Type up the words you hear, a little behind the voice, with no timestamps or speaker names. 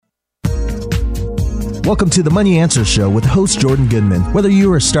Welcome to the Money Answer Show with host Jordan Goodman. Whether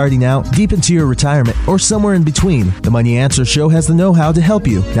you are starting out, deep into your retirement, or somewhere in between, the Money Answer Show has the know-how to help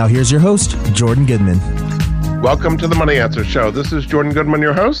you. Now here's your host, Jordan Goodman. Welcome to the Money Answer Show. This is Jordan Goodman,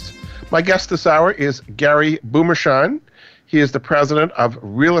 your host. My guest this hour is Gary Boomershine. He is the president of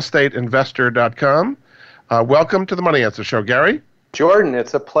realestateinvestor.com. Welcome to the Money Answer Show, Gary. Jordan,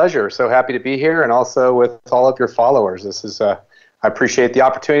 it's a pleasure. So happy to be here, and also with all of your followers. I appreciate the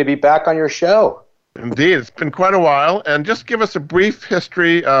opportunity to be back on your show. Indeed, it's been quite a while. And just give us a brief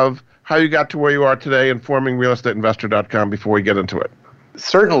history of how you got to where you are today in forming realestateinvestor.com before we get into it.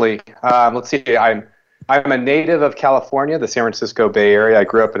 Certainly. Let's see. I'm a native of California, the San Francisco Bay Area. I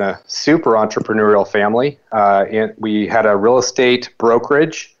grew up in a super entrepreneurial family. We had a real estate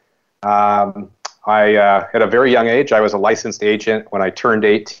brokerage. At a very young age, I was a licensed agent when I turned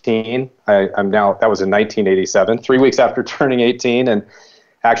 18. That was in 1987, 3 weeks after turning 18, and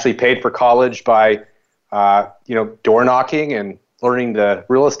actually paid for college by, door knocking and learning the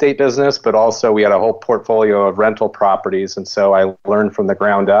real estate business, but also we had a whole portfolio of rental properties, and so I learned from the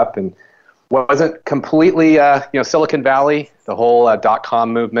ground up and wasn't completely, Silicon Valley. The whole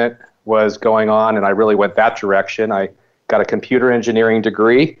 .com movement was going on, and I really went that direction. I got a computer engineering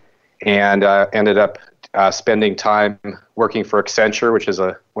degree and ended up spending time working for Accenture, which is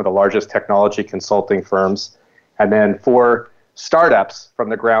one of the largest technology consulting firms, and then for startups from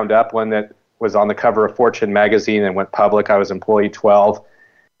the ground up, one that was on the cover of Fortune magazine and went public. I was employee 12.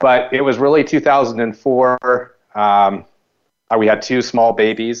 But it was really 2004. We had two small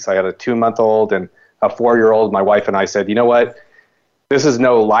babies. I had a 2-month-old and a 4-year-old. My wife and I said, you know what? This is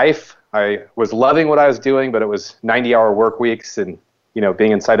no life. I was loving what I was doing, but it was 90-hour work weeks and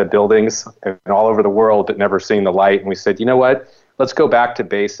being inside of buildings and all over the world, but never seeing the light. And we said, you know what? Let's go back to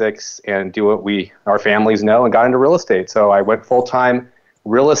basics and do what our families know, and got into real estate. So I went full-time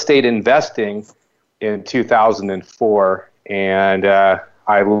real estate investing in 2004, and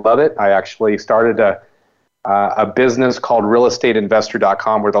I love it. I actually started a business called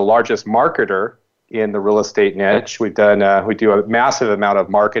realestateinvestor.com. We're the largest marketer in the real estate niche. We do a massive amount of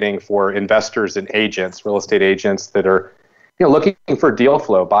marketing for investors and agents, real estate agents that are looking for deal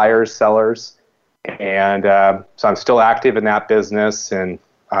flow, buyers, sellers. And so I'm still active in that business and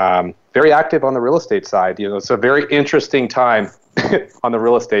very active on the real estate side. It's a very interesting time on the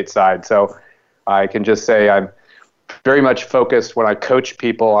real estate side. So I can just say I'm very much focused when I coach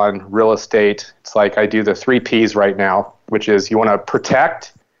people on real estate. It's like I do the 3 Ps right now, which is you want to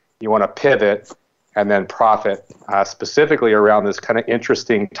protect, you want to pivot, and then profit, specifically around this kind of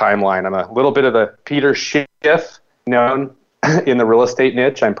interesting timeline. I'm a little bit of a Peter Schiff known in the real estate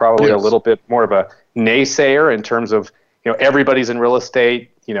niche. I'm probably a little bit more of a naysayer in terms of, everybody's in real estate,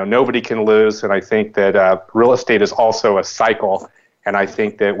 nobody can lose. And I think that real estate is also a cycle. And I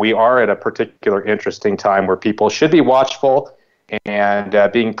think that we are at a particular interesting time where people should be watchful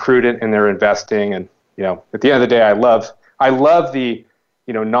and being prudent in their investing. And, at the end of the day, I love the,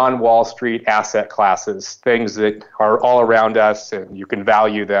 non-Wall Street asset classes, things that are all around us and you can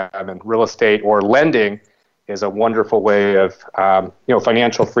value them. And real estate or lending is a wonderful way of,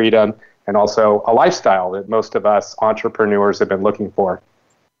 financial freedom and also a lifestyle that most of us entrepreneurs have been looking for.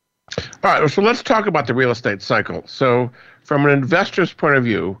 All right, so let's talk about the real estate cycle. So from an investor's point of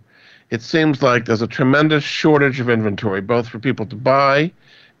view, it seems like there's a tremendous shortage of inventory, both for people to buy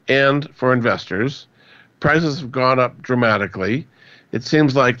and for investors. Prices have gone up dramatically. It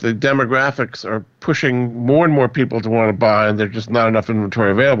seems like the demographics are pushing more and more people to want to buy, and there's just not enough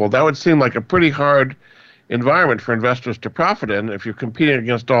inventory available. That would seem like a pretty hard environment for investors to profit in if you're competing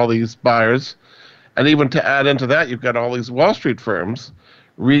against all these buyers. And even to add into that, you've got all these Wall Street firms,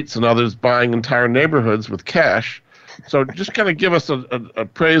 REITs and others, buying entire neighborhoods with cash. So just kind of give us an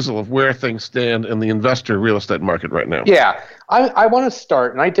appraisal of where things stand in the investor real estate market right now. Yeah, I want to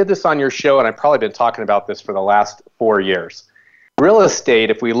start, and I did this on your show, and I've probably been talking about this for the last 4 years. Real estate,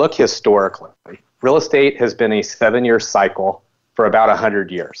 if we look historically, real estate has been a 7-year cycle for about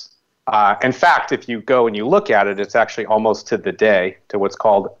 100 years. In fact, if you go and you look at it, it's actually almost to the day, to what's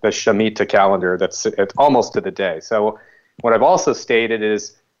called the Shemitah calendar. It's almost to the day. So what I've also stated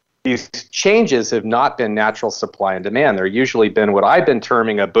is these changes have not been natural supply and demand. They're usually been what I've been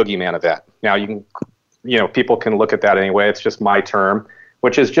terming a boogeyman event. Now, people can look at that anyway. It's just my term,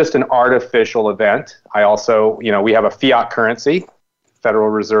 which is just an artificial event. I also, we have a fiat currency, Federal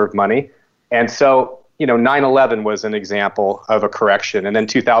Reserve money. And so 9/11 was an example of a correction, and then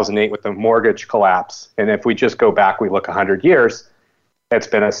 2008 with the mortgage collapse. And if we just go back, we look 100 years, it's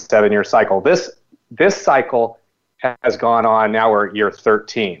been a 7-year cycle. This cycle has gone on, now we're at year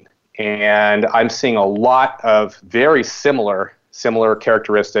 13. And I'm seeing a lot of very similar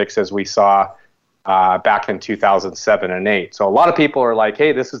characteristics as we saw back in 2007 and 8. So a lot of people are like,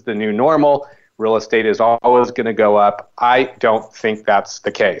 hey, this is the new normal. Real estate is always going to go up. I don't think that's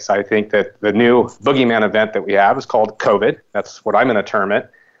the case. I think that the new boogeyman event that we have is called COVID. That's what I'm going to term it.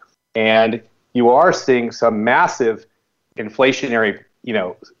 And you are seeing some massive inflationary,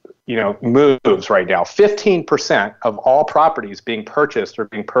 moves right now. 15% of all properties being purchased are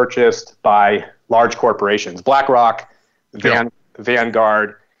being purchased by large corporations. BlackRock,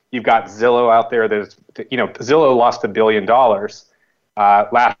 Vanguard. You've got Zillow out there. Zillow lost $1 billion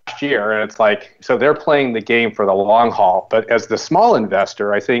last year, and it's like, so they're playing the game for the long haul. But as the small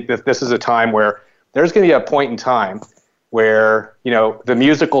investor, I think that this is a time where there's going to be a point in time where, the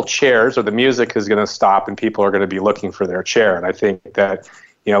musical chairs or the music is going to stop and people are going to be looking for their chair. And I think that,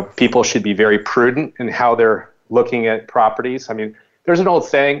 people should be very prudent in how they're looking at properties. I mean, there's an old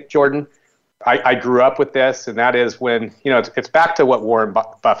saying, Jordan, I grew up with this, and that is when, it's back to what Warren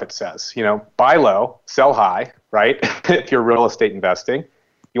Buffett says, buy low, sell high, right? If you're real estate investing,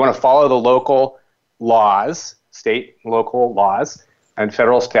 you want to follow the local laws, state and local laws and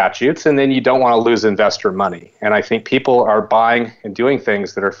federal statutes, and then you don't want to lose investor money. And I think people are buying and doing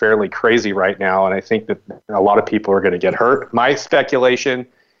things that are fairly crazy right now, and I think that a lot of people are going to get hurt. My speculation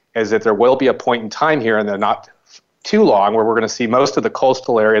is that there will be a point in time here in the not too long where we're going to see most of the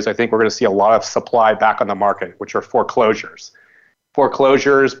coastal areas. I think we're going to see a lot of supply back on the market, which are foreclosures,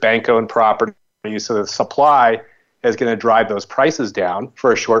 bank-owned property. So the supply is going to drive those prices down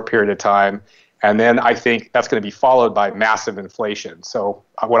for a short period of time. And then I think that's going to be followed by massive inflation. So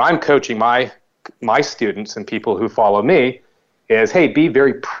what I'm coaching my students and people who follow me is, hey, be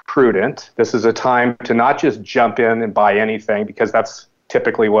very prudent. This is a time to not just jump in and buy anything, because that's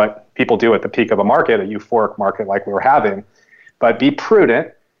typically what people do at the peak of a market, a euphoric market like we're having. But be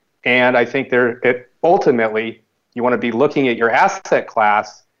prudent. And I think ultimately you want to be looking at your asset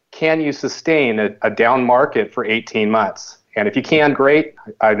class. Can you sustain a down market for 18 months? And if you can, great.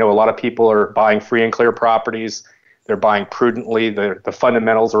 I know a lot of people are buying free and clear properties. They're buying prudently. The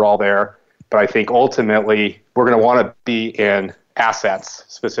fundamentals are all there. But I think ultimately we're going to want to be in assets,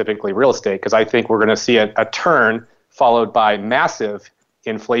 specifically real estate, because I think we're going to see a turn followed by massive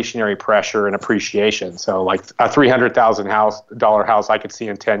inflationary pressure and appreciation. So like a $300,000 house I could see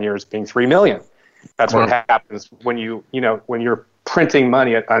in 10 years being $3 million. That's what happens when you're printing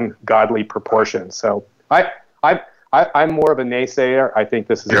money at ungodly proportions. So I'm more of a naysayer. I think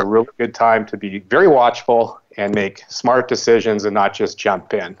this is a really good time to be very watchful and make smart decisions and not just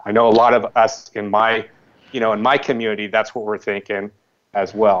jump in. I know a lot of us in my community, that's what we're thinking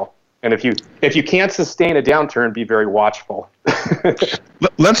as well. And if you can't sustain a downturn, be very watchful.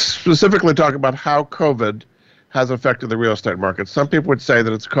 Let's specifically talk about how COVID has affected the real estate market. Some people would say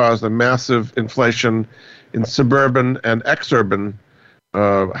that it's caused a massive inflation in suburban and exurban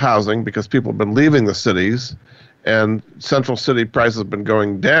housing because people have been leaving the cities, and central city prices have been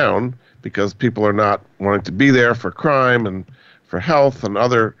going down because people are not wanting to be there for crime and for health and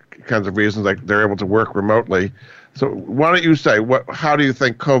other kinds of reasons, like they're able to work remotely. So why don't you say, how do you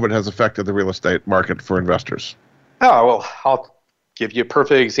think COVID has affected the real estate market for investors? Oh, well, I'll give you a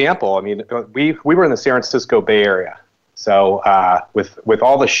perfect example. I mean, we were in the San Francisco Bay Area. So with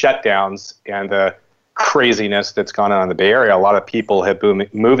all the shutdowns and the craziness that's gone on in the Bay Area, a lot of people have been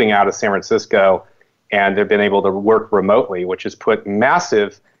moving out of San Francisco, and they've been able to work remotely, which has put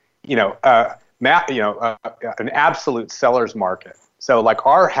massive, an absolute seller's market. So like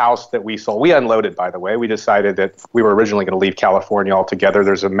our house that we sold, we unloaded, by the way. We decided that we were originally going to leave California altogether.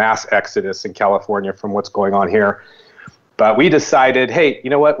 There's a mass exodus in California from what's going on here. But we decided, hey, you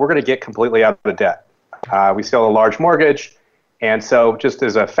know what? We're going to get completely out of debt. We still have a large mortgage. And so just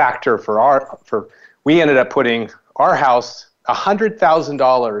as a factor we ended up putting our house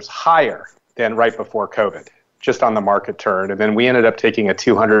 $100,000 higher than right before COVID, just on the market turn. And then we ended up taking a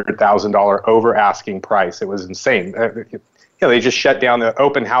 $200,000 over asking price. It was insane. They just shut down the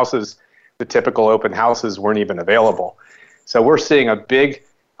open houses. The typical open houses weren't even available. So we're seeing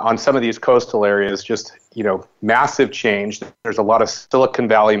on some of these coastal areas, just, massive change. There's a lot of Silicon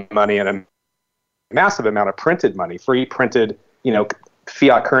Valley money and a massive amount of printed money, free printed,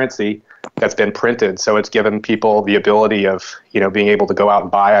 fiat currency that's been printed. So it's given people the ability of, being able to go out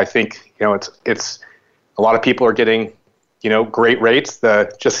and buy. I think, it's a lot of people are getting, great rates,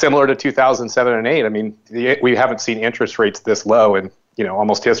 just similar to 2007 and 8. I mean, we haven't seen interest rates this low in,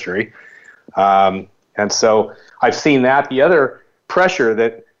 almost history. And so I've seen that. The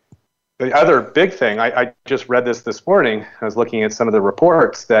other big thing, I just read this morning. I was looking at some of the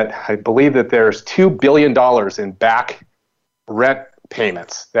reports that I believe that there's $2 billion in back rent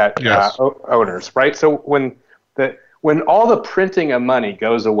payments that owners, right? So when when all the printing of money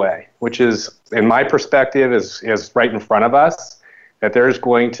goes away, which is, in my perspective, is right in front of us, that there's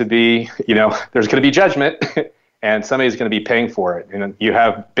going to be, there's going to be judgment and somebody's going to be paying for it. And you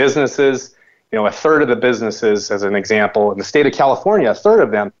have businesses, a third of the businesses, as an example, in the state of California, a third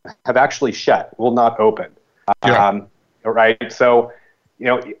of them have actually shut, will not open. Yeah. Right. So,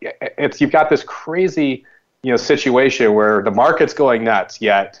 you've got this crazy, situation where the market's going nuts,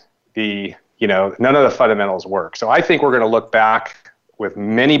 yet none of the fundamentals work. So I think we're going to look back with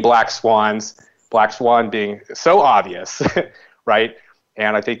many black swans, black swan being so obvious, right?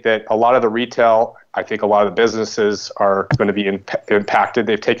 And I think that a lot of the retail, a lot of the businesses are going to be impacted.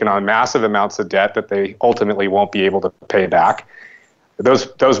 They've taken on massive amounts of debt that they ultimately won't be able to pay back.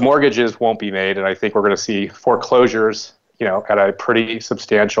 Those mortgages won't be made, and I think we're going to see foreclosures, at a pretty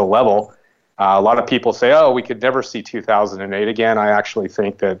substantial level. A lot of people say, "Oh, we could never see 2008 again." I actually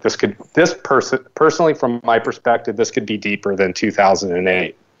think that personally, from my perspective, this could be deeper than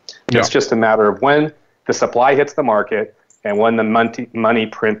 2008. Yeah. It's just a matter of when the supply hits the market and when the money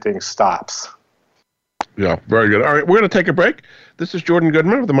printing stops. Yeah, very good. All right, we're going to take a break. This is Jordan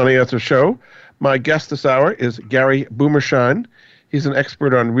Goodman of the Money Answer Show. My guest this hour is Gary Boomershine. He's an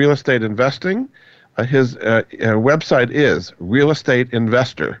expert on real estate investing. His website is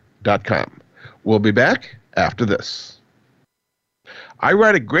realestateinvestor.com. We'll be back after this. I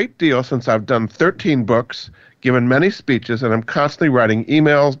write a great deal since I've done 13 books, given many speeches, and I'm constantly writing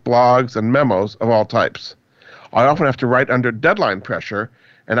emails, blogs, and memos of all types. I often have to write under deadline pressure,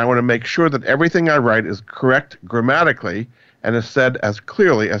 and I want to make sure that everything I write is correct grammatically and is said as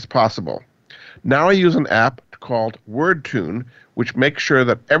clearly as possible. Now I use an app called WordTune, which makes sure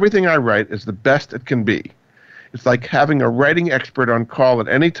that everything I write is the best it can be. It's like having a writing expert on call at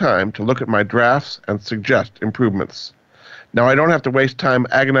any time to look at my drafts and suggest improvements. Now, I don't have to waste time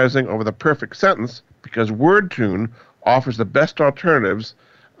agonizing over the perfect sentence because WordTune offers the best alternatives,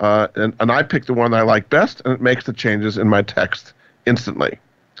 and I pick the one I like best, and it makes the changes in my text instantly.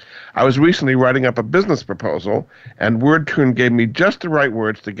 I was recently writing up a business proposal, and WordTune gave me just the right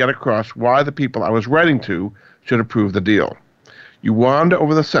words to get across why the people I was writing to should approve the deal. You wander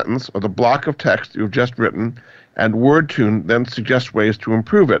over the sentence or the block of text you've just written, and WordTune then suggests ways to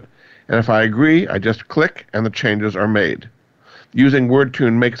improve it. And if I agree, I just click and the changes are made. Using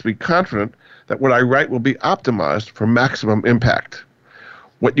WordTune makes me confident that what I write will be optimized for maximum impact.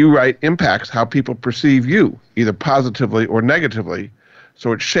 What you write impacts how people perceive you, either positively or negatively,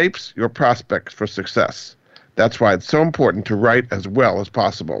 so it shapes your prospects for success. That's why it's so important to write as well as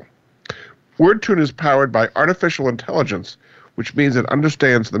possible. WordTune is powered by artificial intelligence, which means it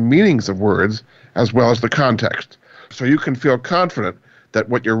understands the meanings of words as well as the context, so you can feel confident that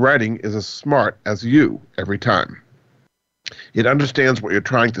what you're writing is as smart as you every time. It understands what you're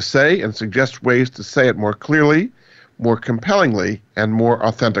trying to say and suggests ways to say it more clearly, more compellingly, and more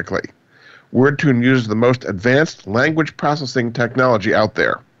authentically. WordTune uses the most advanced language processing technology out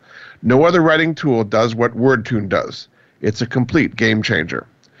there. No other writing tool does what WordTune does. It's a complete game changer.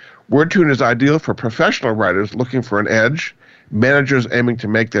 WordTune is ideal for professional writers looking for an edge, managers aiming to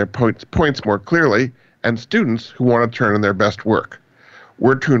make their points more clearly, and students who want to turn in their best work.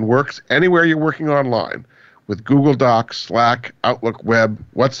 WordTune works anywhere you're working online, with Google Docs, Slack, Outlook Web,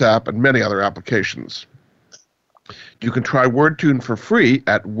 WhatsApp, and many other applications. You can try WordTune for free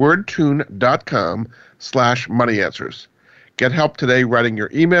at wordtune.com/moneyanswers. Get help today writing your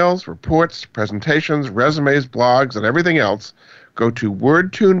emails, reports, presentations, resumes, blogs, and everything else. Go to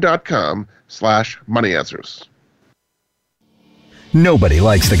wordtune.com/moneyanswers. Nobody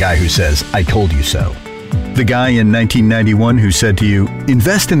likes the guy who says, "I told you so." The guy in 1991 who said to you,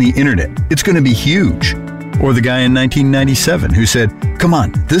 "Invest in the internet, it's going to be huge." Or the guy in 1997 who said, "Come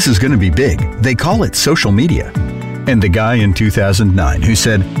on, this is going to be big. They call it social media." And the guy in 2009 who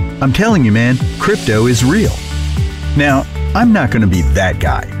said, "I'm telling you, man, crypto is real." Now, I'm not going to be that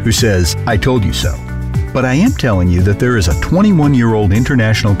guy who says, "I told you so." But I am telling you that there is a 21-year-old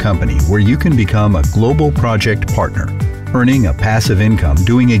international company where you can become a global project partner, earning a passive income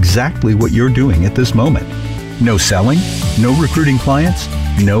doing exactly what you're doing at this moment. No selling, no recruiting clients,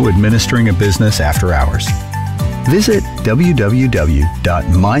 no administering a business after hours. Visit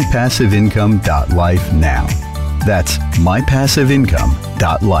www.mypassiveincome.life now. That's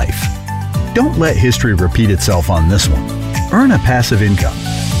mypassiveincome.life. Don't let history repeat itself on this one. Earn a passive income.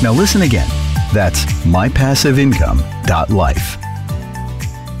 Now listen again. That's mypassiveincome.life.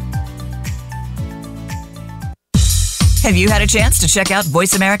 Have you had a chance to check out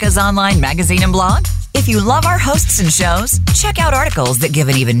Voice America's online magazine and blog? If you love our hosts and shows, check out articles that give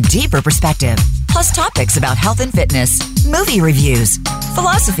an even deeper perspective, plus topics about health and fitness, movie reviews,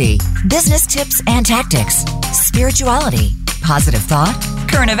 philosophy, business tips and tactics, spirituality, positive thought,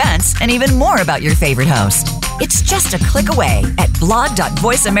 current events, and even more about your favorite host. It's just a click away at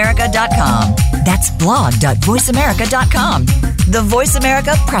blog.voiceamerica.com. That's blog.voiceamerica.com. The Voice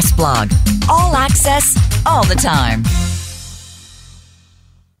America Press Blog. All access, all the time.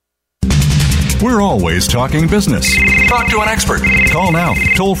 We're always talking business. Talk to an expert. Call now,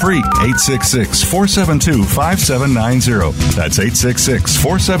 toll free, 866-472-5790. That's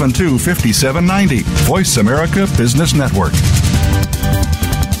 866-472-5790. Voice America Business Network.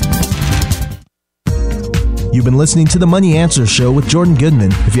 You've been listening to the Money Answer Show with Jordan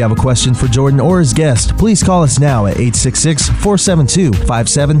Goodman. If you have a question for Jordan or his guest, please call us now at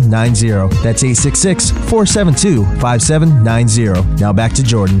 866-472-5790. That's 866-472-5790. Now back to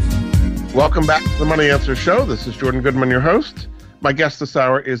Jordan. Welcome back to the Money Answer Show. This is Jordan Goodman, your host. My guest this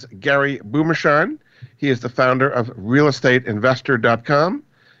hour is Gary Boomershine. He is the founder of realestateinvestor.com,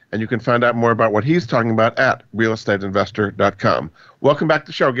 and you can find out more about what he's talking about at realestateinvestor.com. Welcome back to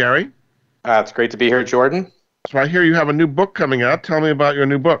the show, Gary. It's great to be here, Jordan. So I hear you have a new book coming out. Tell me about your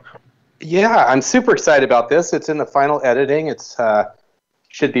new book. Yeah, I'm super excited about this. It's in the final editing. It's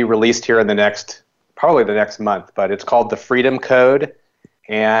should be released here in probably the next month, but it's called The Freedom Code.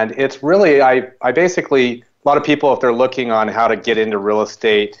 And it's really, I basically, a lot of people, if they're looking on how to get into real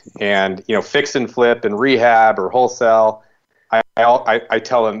estate and, fix and flip and rehab or wholesale, I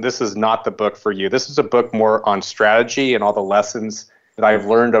tell them this is not the book for you. This is a book more on strategy and all the lessons that I've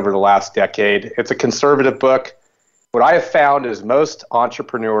learned over the last decade. It's a conservative book. What I have found is most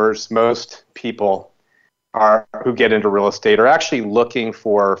entrepreneurs, most people who get into real estate are actually looking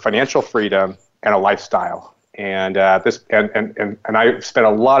for financial freedom and a lifestyle. And I spent a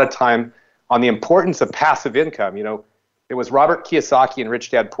lot of time on the importance of passive income. It was Robert Kiyosaki in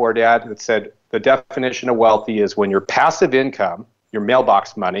Rich Dad, Poor Dad that said the definition of wealthy is when your passive income, your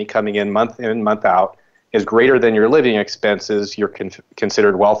mailbox money coming in, month out, is greater than your living expenses, you're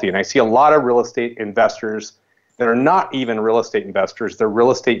considered wealthy. And I see a lot of real estate investors that are not even real estate investors. They're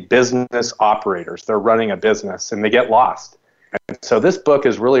real estate business operators. They're running a business, and they get lost. And so this book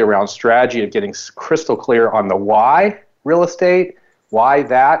is really around strategy of getting crystal clear on the why real estate, why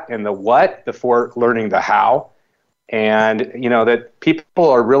that, and the what before learning the how. And, that people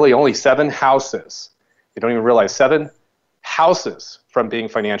are really only 7 houses. They don't even realize 7 houses from being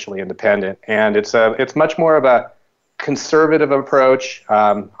financially independent. And it's much more of a conservative approach.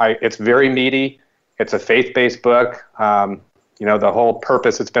 It's very meaty. It's a faith-based book. The whole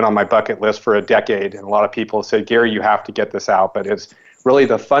purpose, it's been on my bucket list for a decade, and a lot of people say, Gary, you have to get this out. But it's really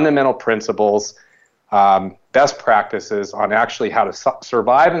the fundamental principles, best practices on actually how to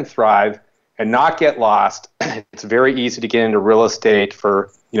survive and thrive and not get lost. It's very easy to get into real estate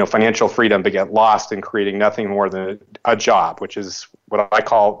for financial freedom, but get lost in creating nothing more than a job, which is what I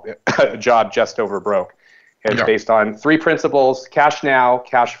call a job just over broke. It's based on 3 principles: cash now,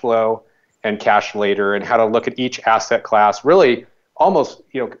 cash flow, and cash later, and how to look at each asset class, really almost,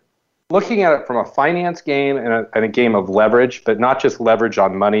 looking at it from a finance game and a game of leverage, but not just leverage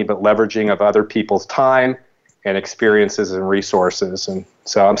on money, but leveraging of other people's time and experiences and resources. And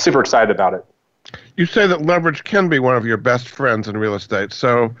so I'm super excited about it. You say that leverage can be one of your best friends in real estate.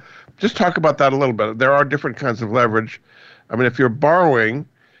 So just talk about that a little bit. There are different kinds of leverage. I mean, if you're borrowing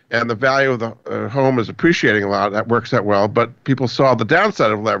and the value of the home is appreciating a lot, that works out well. But people saw the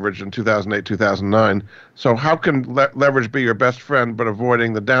downside of leverage in 2008, 2009. So how can leverage be your best friend but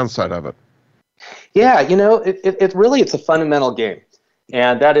avoiding the downside of it? Yeah, it's a fundamental game.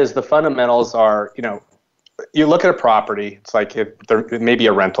 And that is, the fundamentals are, you look at a property, it's like if it may be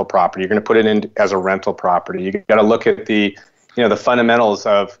a rental property, you're going to put it in as a rental property. You got to look at the fundamentals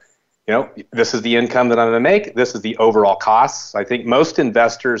of, this is the income that I'm going to make. This is the overall costs. I think most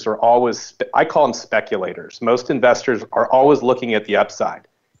investors are always, I call them speculators. Most investors are always looking at the upside.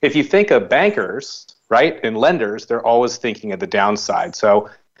 If you think of bankers, right, and lenders, they're always thinking of the downside. So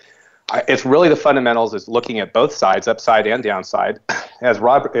it's really the fundamentals is looking at both sides, upside and downside. As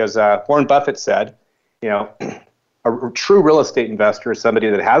Warren Buffett said, a true real estate investor is somebody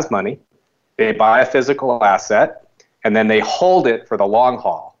that has money. They buy a physical asset, and then they hold it for the long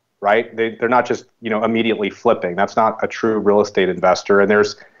haul. Right? They're not just, immediately flipping. That's not a true real estate investor. And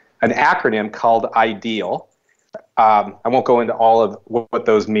there's an acronym called IDEAL. I won't go into all of what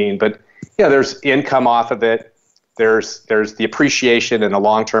those mean, but there's income off of it. There's the appreciation in the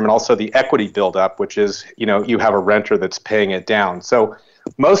long term, and also the equity buildup, which is, you have a renter that's paying it down. So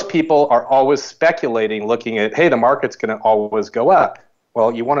most people are always speculating, looking at, hey, the market's going to always go up.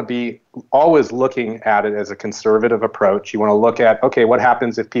 Well, you want to be always looking at it as a conservative approach. You want to look at, okay, what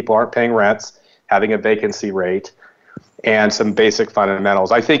happens if people aren't paying rents, having a vacancy rate, and some basic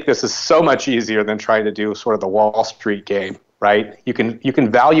fundamentals. I think this is so much easier than trying to do sort of the Wall Street game, right? You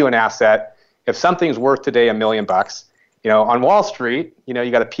can value an asset. If something's worth today $1 million, on Wall Street,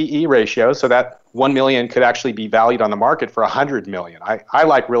 you got a PE ratio, so that 1 million could actually be valued on the market for 100 million. I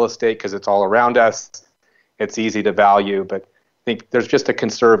like real estate because it's all around us. It's easy to value, but I think there's just a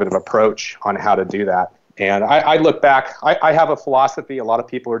conservative approach on how to do that. And I look back, I have a philosophy. A lot of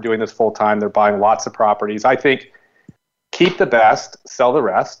people are doing this full time. They're buying lots of properties. I think keep the best, sell the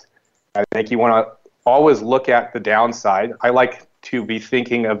rest. I think you want to always look at the downside. I like to be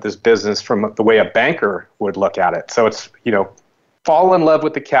thinking of this business from the way a banker would look at it. So it's, fall in love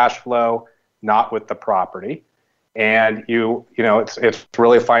with the cash flow, not with the property. And it's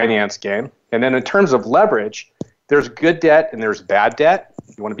really a finance game. And then in terms of leverage, there's good debt and there's bad debt.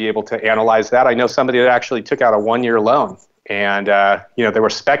 You want to be able to analyze that. I know somebody that actually took out a 1-year loan, and they were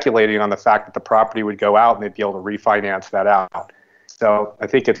speculating on the fact that the property would go out and they'd be able to refinance that out. So I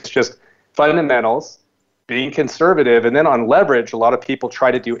think it's just fundamentals, being conservative, and then on leverage, a lot of people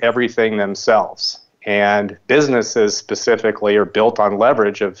try to do everything themselves. And businesses specifically are built on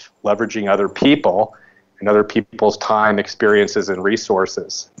leverage of leveraging other people and other people's time, experiences, and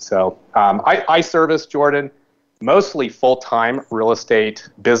resources. So I service, Jordan, mostly full-time real estate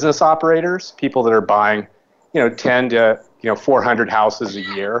business operators, people that are buying, 10 to 400 houses a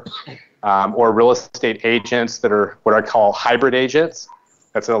year, or real estate agents that are what I call hybrid agents.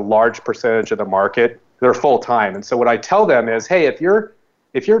 That's a large percentage of the market. They're full-time. And so what I tell them is, hey, if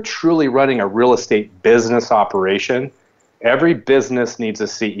you're truly running a real estate business operation, every business needs a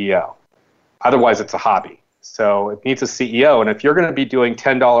CEO. Otherwise, it's a hobby. So it needs a CEO. And if you're going to be doing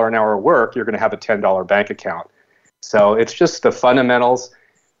 $10 an hour work, you're going to have a $10 bank account. So it's just the fundamentals.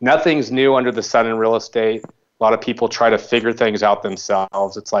 Nothing's new under the sun in real estate. A lot of people try to figure things out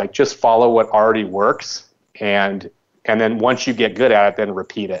themselves. It's like, just follow what already works. And then once you get good at it, then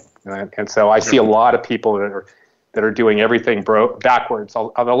repeat it. And so I see a lot of people that are doing everything backwards.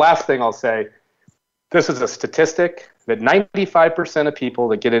 The last thing I'll say, this is a statistic that 95% of people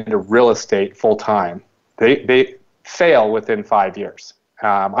that get into real estate full time, they fail within 5 years.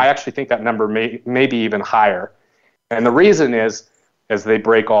 I actually think that number may be even higher. And the reason is they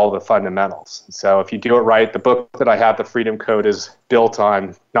break all the fundamentals. So if you do it right, the book that I have, The Freedom Code, is built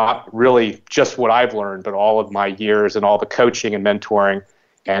on not really just what I've learned, but all of my years and all the coaching and mentoring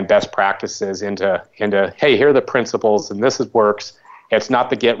and best practices into hey, here are the principles, and this works. It's not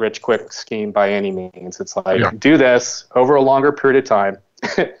the get-rich-quick scheme by any means. It's like, do this over a longer period of time,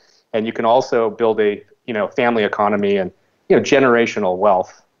 and you can also build a family economy and generational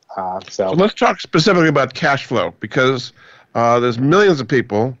wealth. So let's talk specifically about cash flow, because there's millions of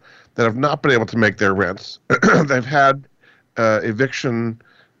people that have not been able to make their rents. They've had eviction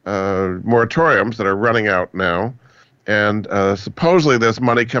moratoriums that are running out now, and supposedly there's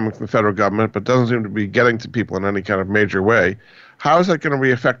money coming from the federal government, but doesn't seem to be getting to people in any kind of major way. How is that going to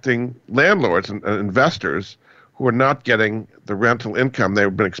be affecting landlords and investors who are not getting the rental income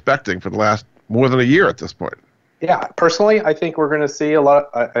they've been expecting for the last more than a year at this point? Yeah, personally, I think we're going to see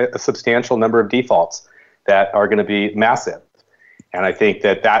a substantial number of defaults that are going to be massive. And I think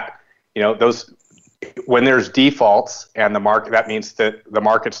that those, when there's defaults and the market, that means that the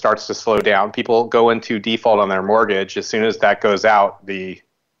market starts to slow down. People go into default on their mortgage. As soon as that goes out,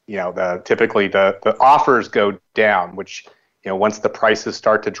 typically the offers go down, which, once the prices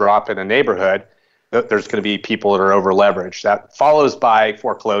start to drop in a neighborhood, there's going to be people that are over leveraged. That follows by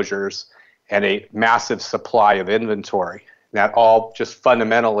foreclosures and a massive supply of inventory. That all just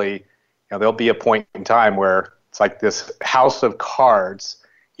fundamentally, there'll be a point in time where it's like this house of cards,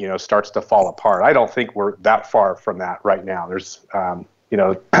 starts to fall apart. I don't think we're that far from that right now. There's,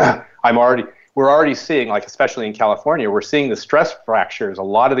 we're already seeing, like, especially in California, we're seeing the stress fractures. A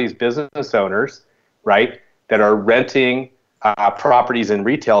lot of these business owners, right, that are renting properties in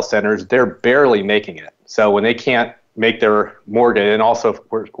retail centers, they're barely making it. So when they can't make their mortgage, and also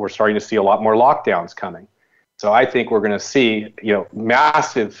we're starting to see a lot more lockdowns coming. So I think we're going to see,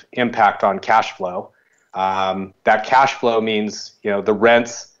 massive impact on cash flow. That cash flow means, the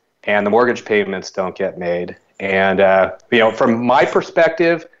rents and the mortgage payments don't get made. And, from my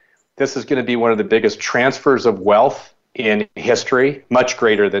perspective, this is going to be one of the biggest transfers of wealth in history, much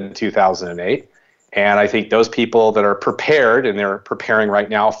greater than 2008. And I think those people that are prepared, and they're preparing right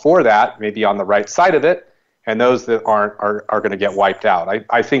now for that, may be on the right side of it. And those that aren't are going to get wiped out.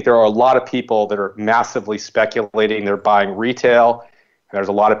 I think there are a lot of people that are massively speculating. They're buying retail. And there's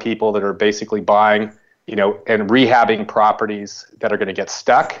a lot of people that are basically buying, and rehabbing properties that are going to get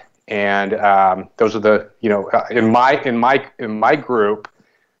stuck. And those are the, in my group,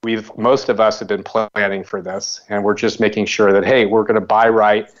 most of us have been planning for this, and we're just making sure that, hey, we're going to buy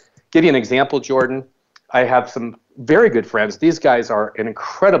right. Give you an example, Jordan. I have some very good friends. These guys are an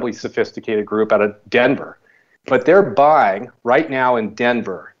incredibly sophisticated group out of Denver, but they're buying right now in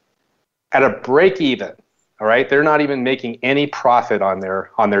Denver at a break even. All right, they're not even making any profit on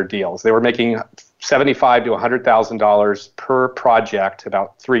their deals. They were making $75,000 to $100,000 per project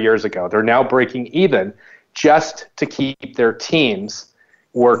about 3 years ago. They're now breaking even just to keep their teams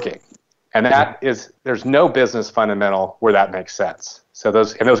working, and there's no business fundamental where that makes sense. So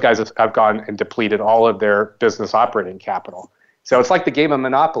those guys have gone and depleted all of their business operating capital. So it's like the game of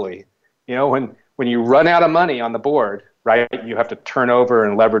Monopoly. When you run out of money on the board, right, you have to turn over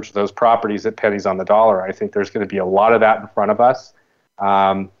and leverage those properties at pennies on the dollar. I think there's going to be a lot of that in front of us.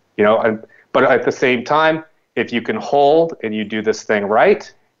 But at the same time, if you can hold and you do this thing right,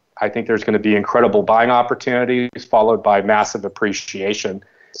 I think there's going to be incredible buying opportunities followed by massive appreciation.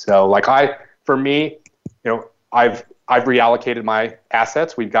 So I've reallocated my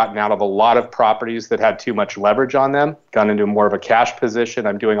assets. We've gotten out of a lot of properties that had too much leverage on them, gone into more of a cash position.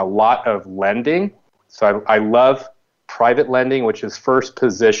 I'm doing a lot of lending. So I love private lending, which is first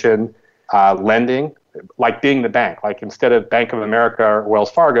position lending, like being the bank. Like instead of Bank of America or Wells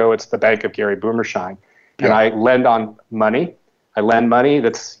Fargo, it's the Bank of Gary Boomershine. Yeah. And I lend on money. I lend money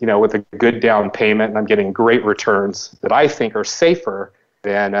that's, with a good down payment, and I'm getting great returns that I think are safer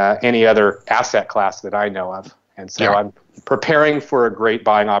than any other asset class that I know of. And so I'm preparing for a great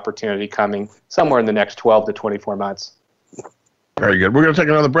buying opportunity coming somewhere in the next 12 to 24 months. Very good. We're going to take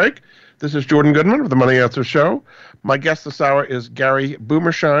another break. This is Jordan Goodman of the Money Answer Show. My guest this hour is Gary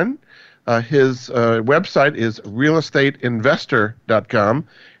Boomershine. His website is realestateinvestor.com,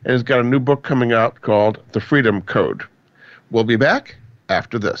 and he's got a new book coming out called The Freedom Code. We'll be back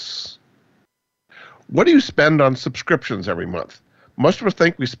after this. What do you spend on subscriptions every month? Most of us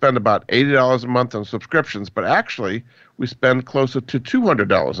think we spend about $80 a month on subscriptions, but actually we spend closer to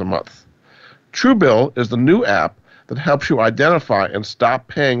 $200 a month. Truebill is the new app that helps you identify and stop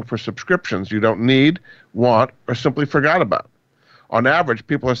paying for subscriptions you don't need, want, or simply forgot about. On average,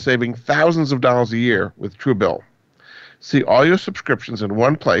 people are saving thousands of dollars a year with Truebill. See all your subscriptions in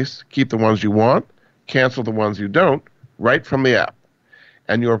one place, keep the ones you want, cancel the ones you don't, right from the app.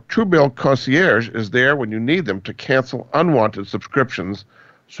 And your Truebill concierge is there when you need them to cancel unwanted subscriptions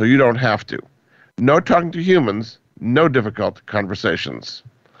so you don't have to. No talking to humans, no difficult conversations.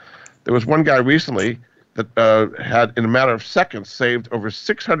 There was one guy recently that had, in a matter of seconds, saved over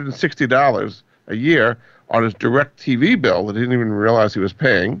 $660 a year on his DirecTV bill that he didn't even realize he was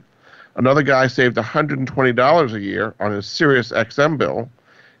paying. Another guy saved $120 a year on his SiriusXM bill,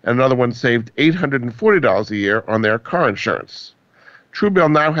 and another one saved $840 a year on their car insurance.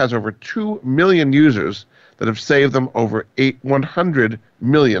 Truebill now has over 2 million users that have saved them over $100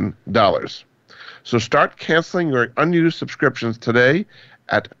 million. So start canceling your unused subscriptions today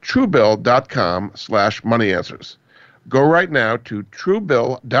at Truebill.com/moneyanswers. Go right now to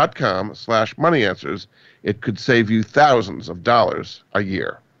Truebill.com/moneyanswers. It could save you thousands of dollars a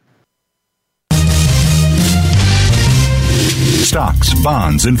year. Stocks,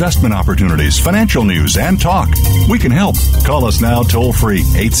 bonds, investment opportunities, financial news, and talk. We can help. Call us now toll-free,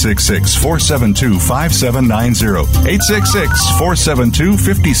 866-472-5790.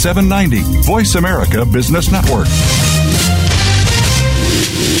 866-472-5790. Voice America Business Network.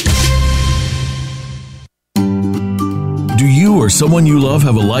 Do you or someone you love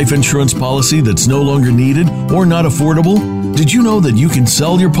have a life insurance policy that's no longer needed or not affordable? Did you know that you can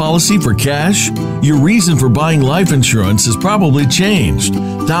sell your policy for cash? Your reason for buying life insurance has probably changed.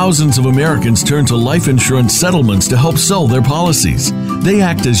 Thousands of Americans turn to life insurance settlements to help sell their policies. They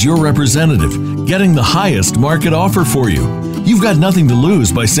act as your representative, getting the highest market offer for you. You've got nothing to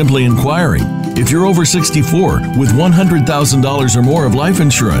lose by simply inquiring. If you're over 64 with $100,000 or more of life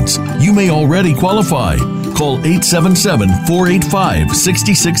insurance, you may already qualify. Call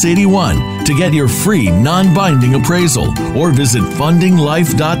 877-485-6681 to get your free non-binding appraisal or visit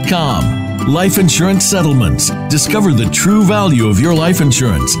fundinglife.com. Life Insurance Settlements. Discover the true value of your life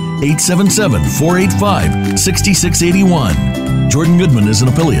insurance. 877-485-6681. Jordan Goodman is an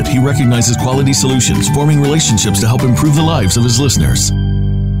affiliate. He recognizes quality solutions, forming relationships to help improve the lives of his listeners.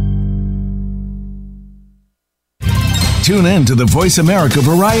 Tune in to the Voice America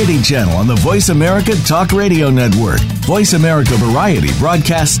Variety channel on the Voice America Talk Radio Network. Voice America Variety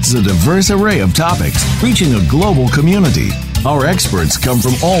broadcasts a diverse array of topics, reaching a global community. Our experts come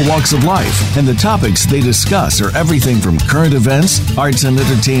from all walks of life, and the topics they discuss are everything from current events, arts and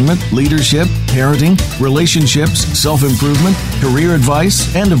entertainment, leadership, parenting, relationships, self-improvement, career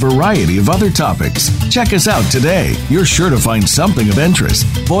advice, and a variety of other topics. Check us out today. You're sure to find something of interest.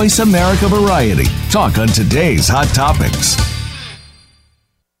 Voice America Variety. Talk on today's hot topics.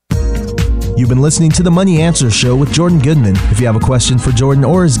 You've been listening to The Money Answer Show with Jordan Goodman. If you have a question for Jordan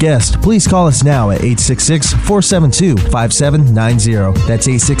or his guest, please call us now at 866-472-5790. That's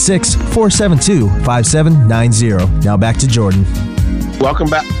 866-472-5790. Now back to Jordan. Welcome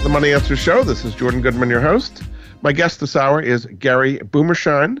back to The Money Answer Show. This is Jordan Goodman, your host. My guest this hour is Gary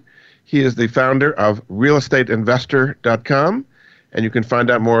Boomershine. He is the founder of realestateinvestor.com, and you can find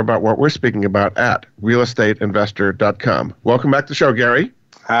out more about what we're speaking about at realestateinvestor.com. Welcome back to the show, Gary.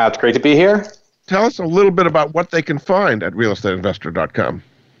 It's great to be here. Tell us a little bit about what they can find at realestateinvestor.com.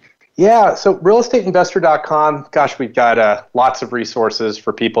 Yeah, so realestateinvestor.com, gosh, we've got lots of resources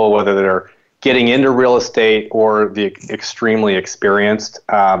for people, whether they're getting into real estate or the extremely experienced.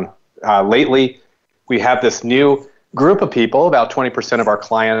 Lately, we have this new group of people. About 20% of our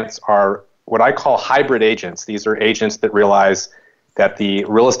clients are what I call hybrid agents. These are agents that realize that the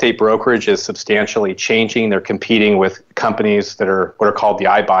real estate brokerage is substantially changing. They're competing with companies that are what are called the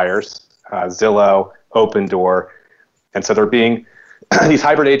iBuyers, Zillow, Opendoor. And so they're being, these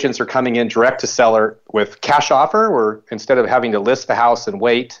hybrid agents are coming in direct to seller with cash offer, or instead of having to list the house and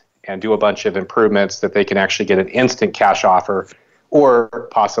wait and do a bunch of improvements, that they can actually get an instant cash offer or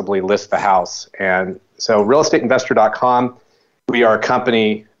possibly list the house. And so realestateinvestor.com, we are a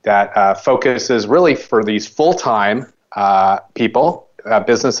company that focuses really for these full-time people,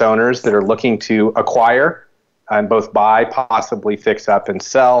 business owners that are looking to acquire and both buy, possibly fix up and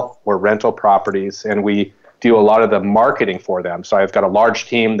sell, or rental properties. And we do a lot of the marketing for them. So I've got a large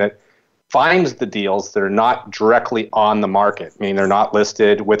team that finds the deals that are not directly on the market, meaning they're not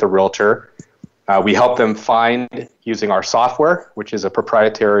listed with a realtor. We help them find using our software, which is a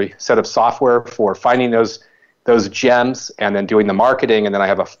proprietary set of software for finding those gems and then doing the marketing. And then I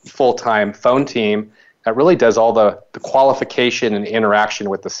have a full-time phone team that really does all the qualification and interaction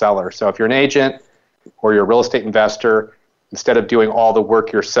with the seller. So if you're an agent or you're a real estate investor, instead of doing all the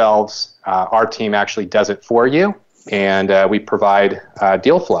work yourselves, our team actually does it for you, and we provide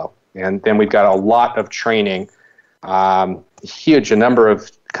deal flow. And then we've got a lot of training, a number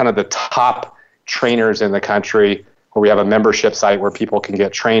of kind of the top trainers in the country, where we have a membership site where people can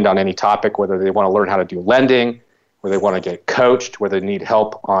get trained on any topic, whether they want to learn how to do lending, where they want to get coached, where they need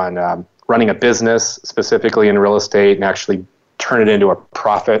help on running a business, specifically in real estate, and actually turn it into a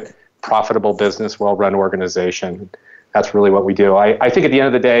profitable business, well-run organization. That's really what we do. I think at the end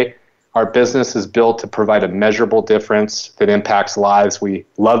of the day, our business is built to provide a measurable difference that impacts lives. We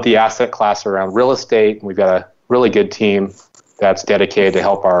love the asset class around real estate, and we've got a really good team that's dedicated to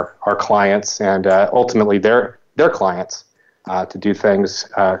help our clients and ultimately their clients to do things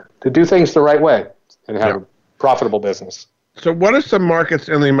the right way and have a profitable business. So what are some markets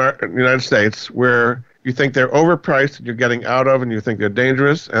in the United States where you think they're overpriced and you're getting out of, and you think they're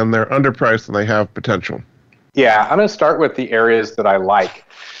dangerous, and they're underpriced and they have potential? Yeah, I'm going to start with the areas that I like.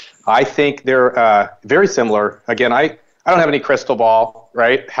 I think they're very similar. Again, I don't have any crystal ball,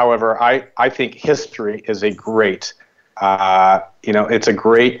 right? However, I think history is a great, it's a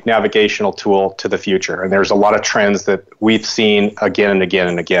great navigational tool to the future. And there's a lot of trends that we've seen again and again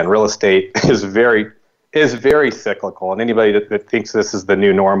and again. Real estate is very cyclical, and anybody that thinks this is the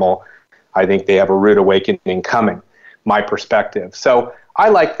new normal, I think they have a rude awakening coming, my perspective. So I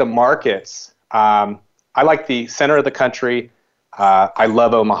like the markets. I like the center of the country. I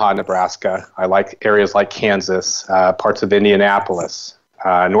love Omaha, Nebraska. I like areas like Kansas, parts of Indianapolis,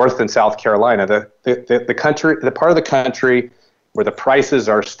 North and South Carolina. The country, the part of the country where the prices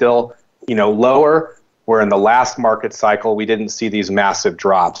are still, lower, where in the last market cycle we didn't see these massive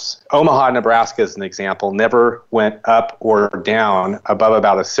drops. Omaha, Nebraska, as an example, never went up or down above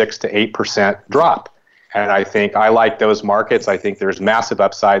about a 6 to 8% drop. And I think I like those markets. I think there's massive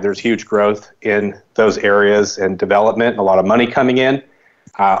upside. There's huge growth in those areas and development and a lot of money coming in.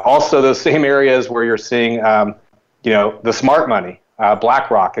 Also, those same areas where you're seeing, the smart money,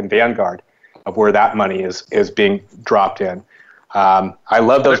 BlackRock and Vanguard, of where that money is being dropped in. I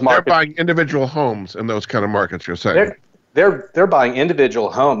love those markets. They're buying individual homes in those kind of markets, you're saying? They're buying individual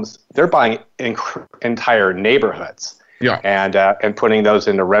homes. They're buying entire neighborhoods. Yeah. And putting those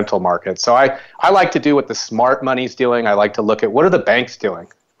into rental markets. So I like to do what the smart money's doing. I like to look at what are the banks doing,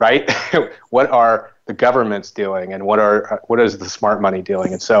 right? What are the governments doing, and what is the smart money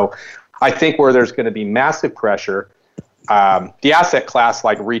doing? And so I think where there's going to be massive pressure, the asset class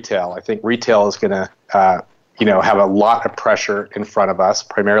like retail, I think retail is going to have a lot of pressure in front of us,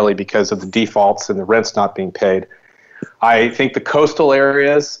 primarily because of the defaults and the rents not being paid. I think the coastal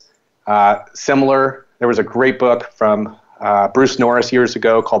areas, similar. There was a great book from Bruce Norris years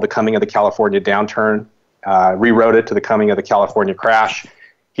ago called The Coming of the California Downturn, rewrote it to The Coming of the California Crash.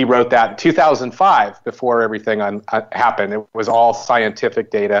 He wrote that in 2005 before everything happened. It was all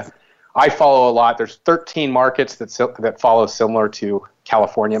scientific data. I follow a lot. There's 13 markets that follow similar to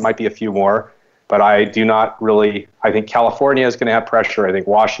California. It might be a few more, but I do not really. I think California is going to have pressure. I think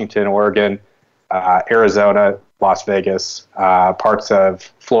Washington, Oregon, Arizona, Las Vegas, parts of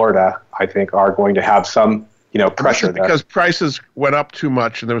Florida, I think are going to have some pressure there. Because prices went up too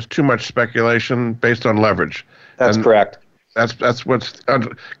much and there was too much speculation based on leverage. That's correct. That's what's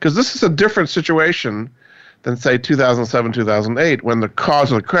because this is a different situation than say 2007, 2008, when the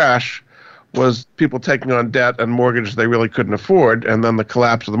cause of the crash was people taking on debt and mortgages they really couldn't afford, and then the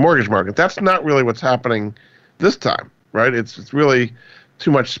collapse of the mortgage market. That's not really what's happening this time, right? It's really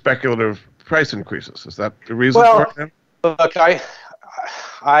too much speculative price increases. Is that the reason for it? Look, I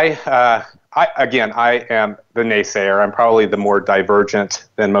am the naysayer. I'm probably the more divergent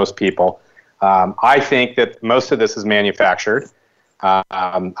than most people. I think that most of this is manufactured.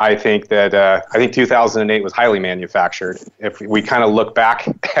 I think 2008 was highly manufactured. If we kind of look back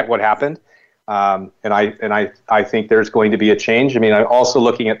at what happened, and I think there's going to be a change. I mean, I'm also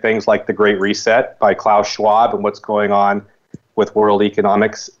looking at things like the Great Reset by Klaus Schwab and what's going on with World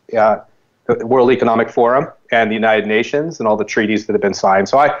Economic Forum and the United Nations and all the treaties that have been signed.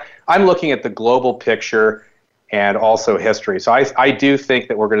 So I'm looking at the global picture and also history. So I do think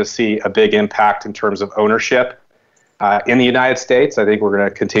that we're going to see a big impact in terms of ownership in the United States. I think we're going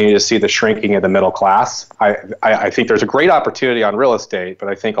to continue to see the shrinking of the middle class. I think there's a great opportunity on real estate, but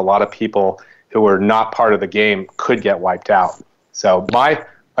I think a lot of people who are not part of the game could get wiped out. So my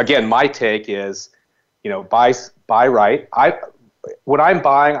take is, buy right. When I'm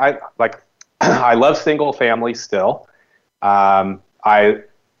buying, I love single family still. I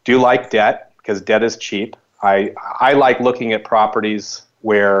do like debt because debt is cheap. I like looking at properties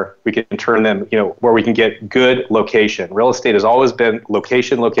where we can turn them, where we can get good location. Real estate has always been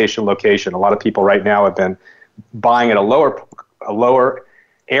location, location, location. A lot of people right now have been buying at a lower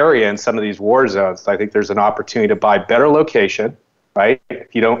area in some of these war zones. I think there's an opportunity to buy better location, right?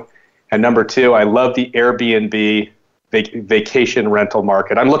 And number two, I love the Airbnb vacation rental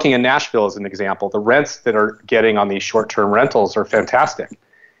market. I'm looking at Nashville as an example. The rents that are getting on these short-term rentals are fantastic.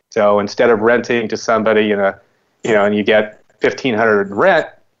 So instead of renting to somebody and you get $1,500 in rent,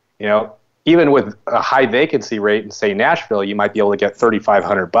 even with a high vacancy rate in say Nashville, you might be able to get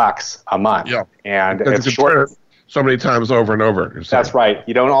 $3,500 a month. Yeah, and it's short so many times over and over. That's right.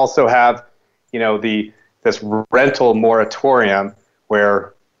 You don't also have this rental moratorium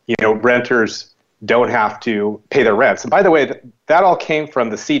where renters don't have to pay their rents. And by the way, that all came from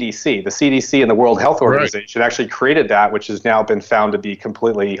the CDC. The CDC and the World Health Organization actually created that, which has now been found to be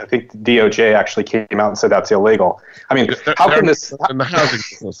completely, I think the DOJ actually came out and said that's illegal. I mean, how can this... In the housing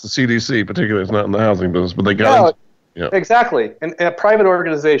business, the CDC particularly is not in the housing business, but they got... Yeah. Exactly. And a private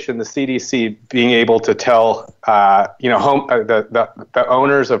organization, the CDC, being able to tell, the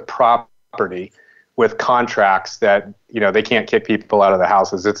owners of property with contracts that they can't kick people out of the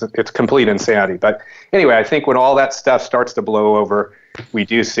houses. It's complete insanity. But anyway, I think when all that stuff starts to blow over, we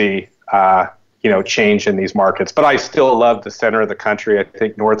do see change in these markets. But I still love the center of the country. I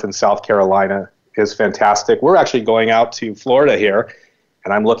think North and South Carolina is fantastic. We're actually going out to Florida here,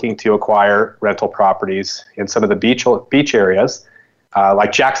 and I'm looking to acquire rental properties in some of the beach areas.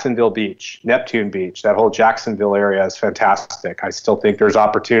 Like Jacksonville Beach, Neptune Beach, that whole Jacksonville area is fantastic. I still think there's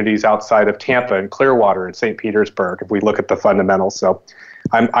opportunities outside of Tampa and Clearwater and St. Petersburg if we look at the fundamentals. So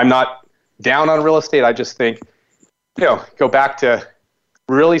I'm not down on real estate. I just think, go back to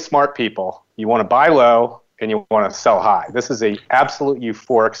really smart people. You want to buy low and you want to sell high. This is a absolute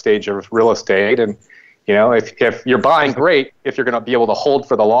euphoric stage of real estate. And, if you're buying, great, if you're going to be able to hold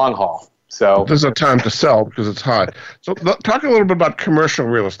for the long haul. So there's a time to sell because it's hot. So talk a little bit about commercial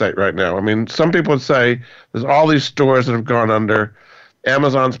real estate right now. I mean, some people would say there's all these stores that have gone under.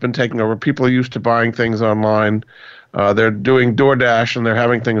 Amazon's been taking over. People are used to buying things online. They're doing DoorDash and they're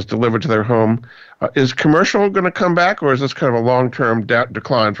having things delivered to their home. Is commercial going to come back, or is this kind of a long-term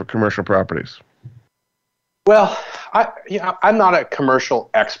decline for commercial properties? Well, I'm not a commercial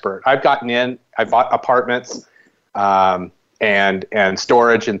expert. I've gotten in. I bought apartments. And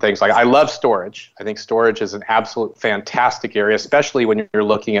storage and things like that. I love storage. I think storage is an absolute fantastic area, especially when you're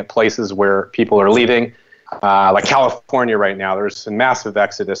looking at places where people are leaving. Like California right now, there's a massive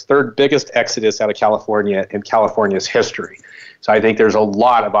exodus, third biggest exodus out of California in California's history. So I think there's a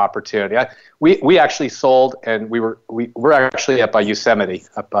lot of opportunity. We actually sold, and we're actually up by Yosemite,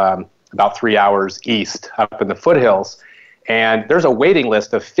 up about 3 hours east, up in the foothills. And there's a waiting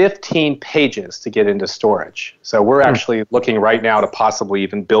list of 15 pages to get into storage. So we're actually looking right now to possibly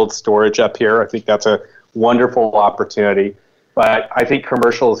even build storage up here. I think that's a wonderful opportunity. But I think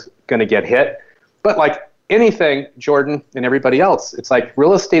commercial is going to get hit. But like anything, Jordan and everybody else, it's like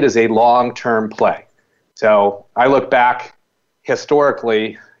real estate is a long-term play. So I look back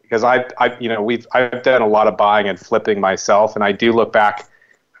historically, because I've done a lot of buying and flipping myself, and I do look back.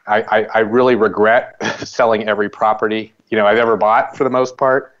 I really regret selling every property I've ever bought for the most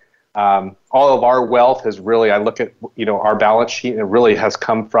part. All of our wealth has really, I look at our balance sheet, and it really has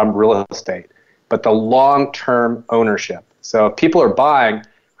come from real estate. But the long-term ownership. So if people are buying,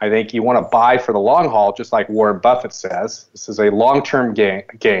 I think you want to buy for the long haul, just like Warren Buffett says. This is a long-term game.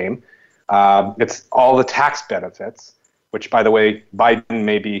 It's all the tax benefits, which, by the way, Biden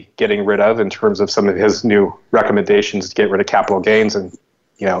may be getting rid of in terms of some of his new recommendations to get rid of capital gains and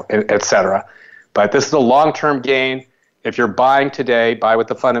et cetera. But this is a long-term gain. If you're buying today, buy with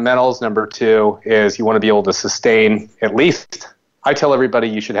the fundamentals. Number two is you want to be able to sustain at least, I tell everybody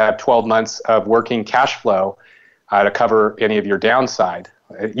you should have 12 months of working cash flow to cover any of your downside.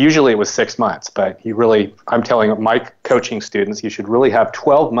 Usually it was 6 months, but I'm telling my coaching students, you should really have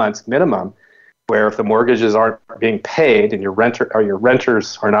 12 months minimum where if the mortgages aren't being paid and your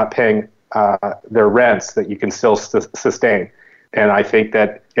renters are not paying their rents, that you can still sustain. And I think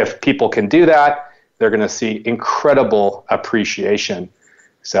that if people can do that, they're going to see incredible appreciation.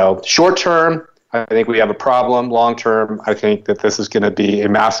 So short term, I think we have a problem. Long term, I think that this is going to be a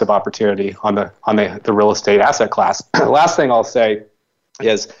massive opportunity on the real estate asset class. The last thing I'll say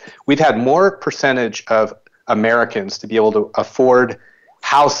is we've had more percentage of Americans to be able to afford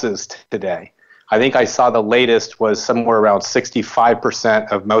houses today. I think I saw the latest was somewhere around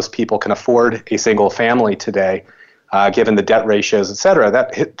 65% of most people can afford a single family today. Given the debt ratios, et cetera,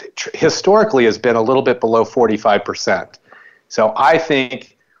 that historically has been a little bit below 45%. So I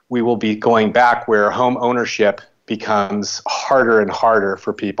think we will be going back where home ownership becomes harder and harder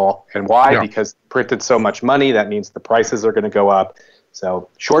for people. And why? Yeah. Because printed so much money, that means the prices are going to go up. So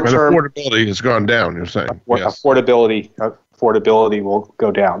short term, affordability has gone down, you're saying. Yes. Affordability will go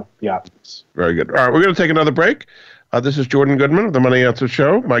down. Yeah. Very good. All right, we're going to take another break. This is Jordan Goodman of the Money Answer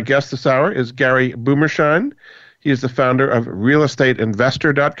Show. My guest this hour is Gary Boomershine. He is the founder of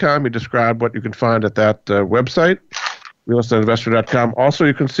realestateinvestor.com. He described what you can find at that website, realestateinvestor.com. Also,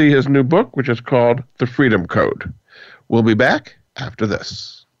 you can see his new book, which is called The Freedom Code. We'll be back after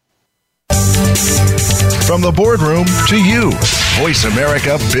this. From the boardroom to you, Voice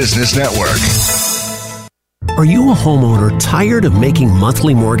America Business Network. Are you a homeowner tired of making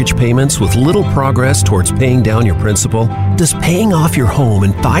monthly mortgage payments with little progress towards paying down your principal? Does paying off your home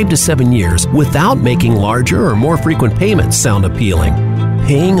in 5 to 7 years without making larger or more frequent payments sound appealing?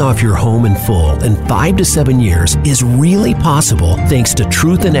 Paying off your home in full in 5 to 7 years is really possible thanks to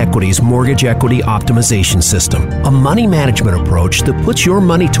Truth in Equity's Mortgage Equity Optimization System, a money management approach that puts your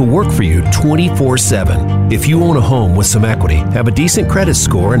money to work for you 24/7. If you own a home with some equity, have a decent credit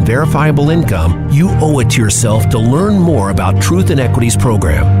score, and verifiable income, you owe it to yourself to learn more about Truth in Equity's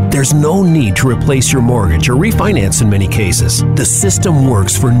program. There's no need to replace your mortgage or refinance in many cases. The system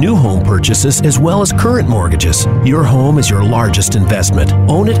works for new home purchases as well as current mortgages. Your home is your largest investment.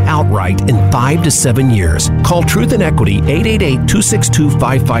 Own it outright in 5 to 7 years. Call Truth in Equity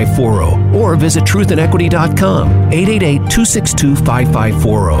 888-262-5540 or visit truthinequity.com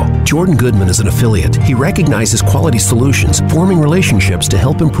 888-262-5540. Jordan Goodman is an affiliate. He recognizes quality solutions, forming relationships to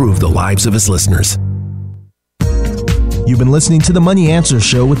help improve the lives of his listeners. You've been listening to The Money Answer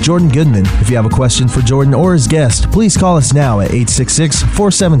Show with Jordan Goodman. If you have a question for Jordan or his guest, please call us now at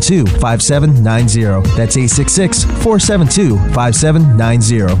 866-472-5790. That's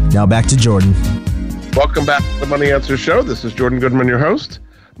 866-472-5790. Now back to Jordan. Welcome back to The Money Answer Show. This is Jordan Goodman, your host.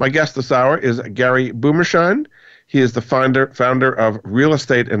 My guest this hour is Gary Boomershine. He is the founder of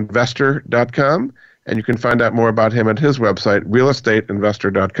realestateinvestor.com. And you can find out more about him at his website,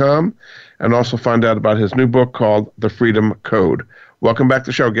 realestateinvestor.com, and also find out about his new book called The Freedom Code. Welcome back to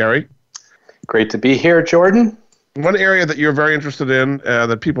the show, Gary. Great to be here, Jordan. One area that you're very interested in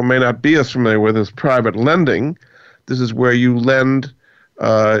that people may not be as familiar with is private lending. This is where you lend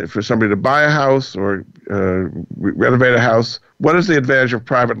for somebody to buy a house or renovate a house. What is the advantage of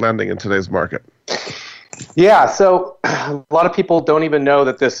private lending in today's market? Yeah, so a lot of people don't even know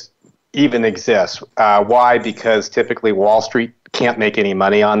that this even exists. Why? Because typically Wall Street can't make any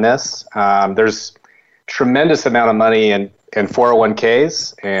money on this. There's tremendous amount of money in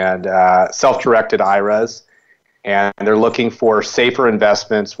 401ks and self-directed IRAs, and they're looking for safer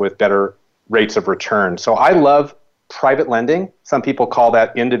investments with better rates of return. So I love private lending. Some people call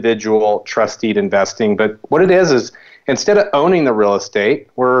that individual trustee investing, but what it is instead of owning the real estate,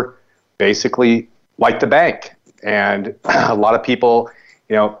 we're basically like the bank. And a lot of people,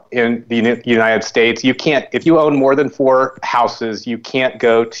 in the United States, you can't, if you own more than 4 houses, you can't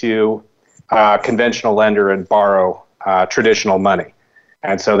go to a conventional lender and borrow traditional money.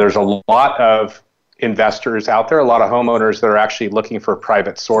 And so there's a lot of investors out there, a lot of homeowners that are actually looking for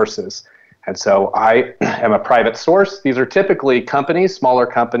private sources. And so I am a private source. These are typically companies, smaller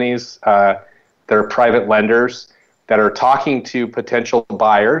companies that are private lenders that are talking to potential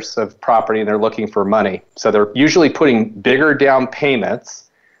buyers of property, and they're looking for money. So they're usually putting bigger down payments,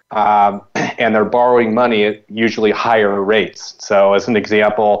 and they're borrowing money at usually higher rates. So as an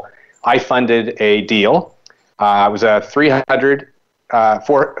example, I funded a deal. It was a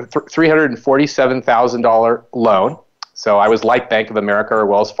 $347,000 loan. So I was like Bank of America or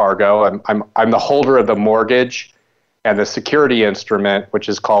Wells Fargo. I'm the holder of the mortgage and the security instrument, which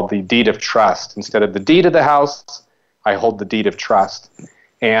is called the deed of trust. Instead of the deed of the house, I hold the deed of trust.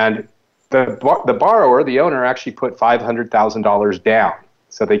 And the borrower, the owner, actually put $500,000 down.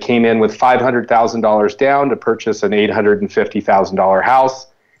 So they came in with $500,000 down to purchase an $850,000 house.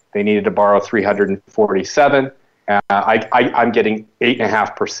 They needed to borrow $347,000. I'm getting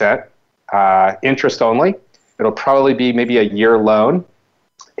 8.5% interest only. It'll probably be maybe a year loan,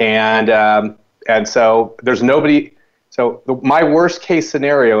 and so there's nobody. So my worst case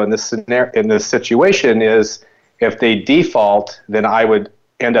scenario in this situation is if they default, then I would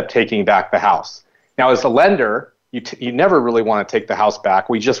end up taking back the house. Now, as a lender, you never really want to take the house back.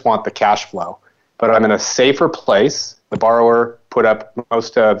 We just want the cash flow. But I'm in a safer place. The borrower put up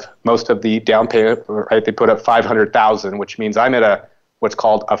most of the down payment. Right? They put up $500,000, which means I'm at what's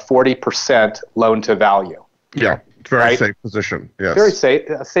called a 40% loan to value. Yeah, very safe position. Yes, very safe.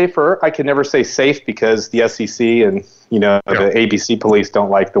 Safer. I can never say safe because the SEC and the ABC police don't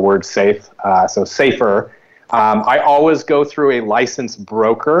like the word safe. So safer. I always go through a licensed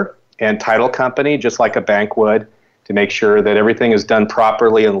broker and title company, just like a bank would, to make sure that everything is done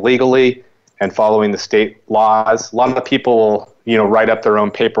properly and legally and following the state laws. A lot of people will, write up their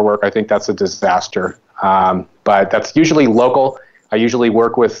own paperwork. I think that's a disaster. But that's usually local. I usually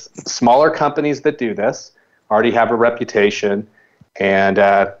work with smaller companies that do this, already have a reputation, and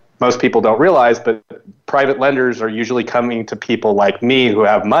most people don't realize, but private lenders are usually coming to people like me who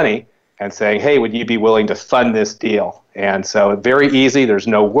have money and saying, hey, would you be willing to fund this deal? And so very easy. There's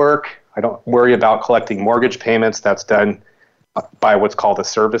no work. I don't worry about collecting mortgage payments. That's done by what's called a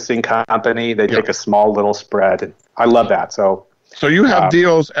servicing company. They take a small little spread. And I love that. So you have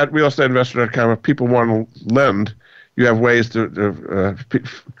deals at realestateinvestor.com. If people want to lend, you have ways to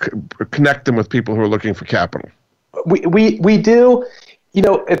connect them with people who are looking for capital. We do.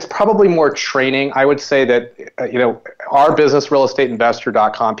 It's probably more training. I would say that, our business,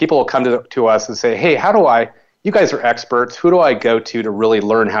 realestateinvestor.com, people will come to us and say, hey, you guys are experts. Who do I go to really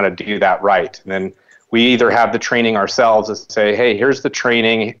learn how to do that right? And then we either have the training ourselves and say, hey, here's the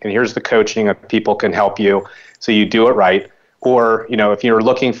training and here's the coaching of people can help you so you do it right. Or, if you're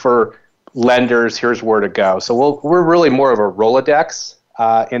looking for lenders, here's where to go. So we're really more of a Rolodex.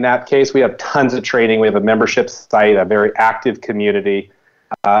 In that case, we have tons of training. We have a membership site, a very active community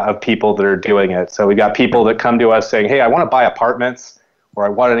of people that are doing it. So we got people that come to us saying, hey, I want to buy apartments, or I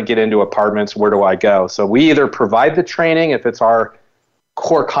wanted to get into apartments. Where do I go? So we either provide the training if it's our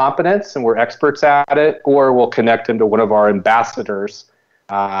core competence and we're experts at it, or we'll connect them to one of our ambassadors.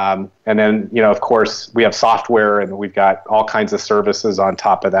 And then, of course, we have software and we've got all kinds of services on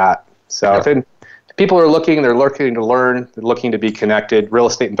top of that. So if people are looking, they're looking to learn, they're looking to be connected,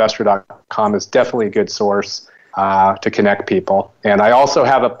 realestateinvestor.com is definitely a good source to connect people. And I also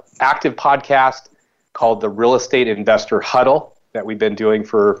have an active podcast called the Real Estate Investor Huddle that we've been doing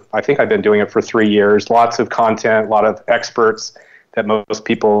I've been doing it for 3 years. Lots of content, a lot of experts that most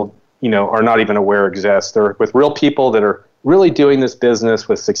people, are not even aware exist. They're with real people that are really doing this business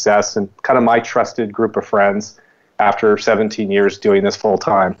with success, and kind of my trusted group of friends after 17 years doing this full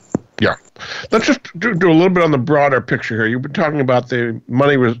time. Yeah. Let's just do a little bit on the broader picture here. You've been talking about the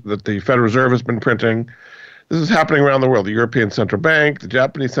money that the Federal Reserve has been printing. This is happening around the world. The European Central Bank, the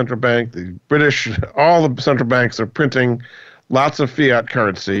Japanese Central Bank, the British, all the central banks are printing lots of fiat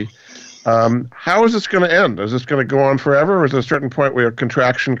currency. How is this going to end? Is this going to go on forever, or is there a certain point where a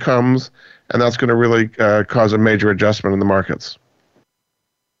contraction comes and that's going to really cause a major adjustment in the markets?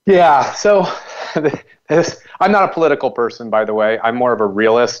 Yeah, so I'm not a political person, by the way. I'm more of a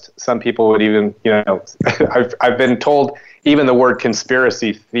realist. Some people would even, I've been told even the word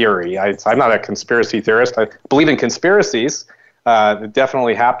conspiracy theory. I'm not a conspiracy theorist. I believe in conspiracies that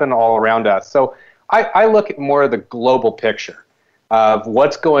definitely happen all around us. So I look at more of the global picture of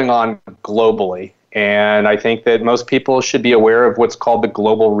what's going on globally. And I think that most people should be aware of what's called the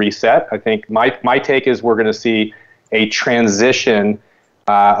global reset. I think my take is we're going to see a transition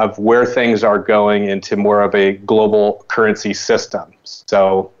of where things are going into more of a global currency system.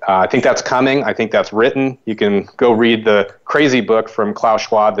 So I think that's coming. I think that's written. You can go read the crazy book from Klaus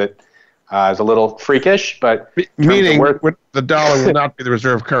Schwab that is a little freakish, but meaning the dollar will not be the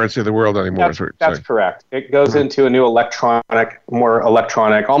reserve currency of the world anymore. That's correct. It goes into a new more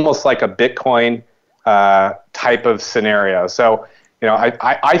electronic, almost like a Bitcoin type of scenario. So,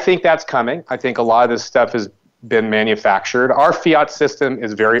 I think that's coming. I think a lot of this stuff has been manufactured. Our fiat system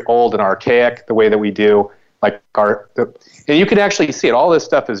is very old and archaic, the way that we do. And you can actually see it. All this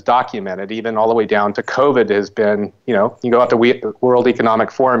stuff is documented, even all the way down to COVID has been, you go out to the World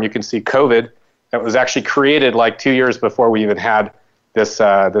Economic Forum, you can see COVID that was actually created like 2 years before we even had this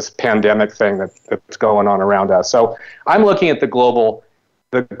pandemic thing that's going on around us. So I'm looking at the global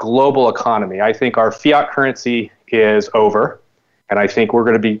economy. I think our fiat currency is over. And I think we're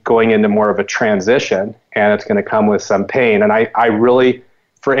going to be going into more of a transition, and it's going to come with some pain. And I really,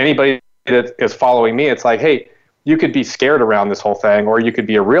 for anybody that is following me, it's like, hey, you could be scared around this whole thing, or you could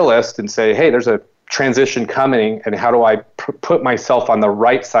be a realist and say, hey, there's a transition coming, and how do I put myself on the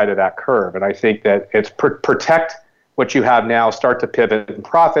right side of that curve? And I think that it's protect what you have now, start to pivot and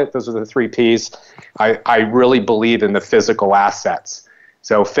profit. Those are the 3 Ps. I really believe in the physical assets.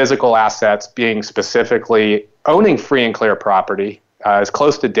 So physical assets being specifically owning free and clear property as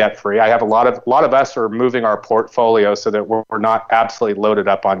close to debt free. I have a lot of us are moving our portfolio so that we're not absolutely loaded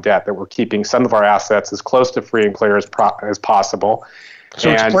up on debt, that we're keeping some of our assets as close to free and clear as possible.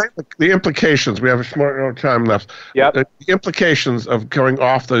 So explain the implications. We have a short time left. Yep. The implications of going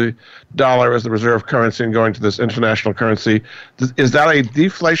off the dollar as the reserve currency and going to this international currency. Is that a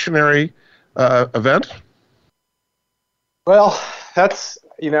deflationary event? Well, that's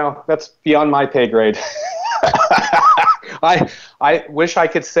beyond my pay grade. I wish I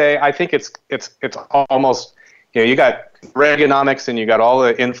could say. I think it's almost, you got Reaganomics and you got all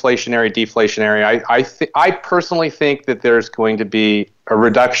the inflationary, deflationary. I personally think that there's going to be a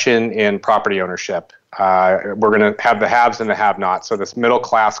reduction in property ownership. We're going to have the haves and the have-nots. So this middle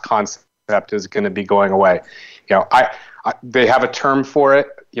class concept is going to be going away. They have a term for it.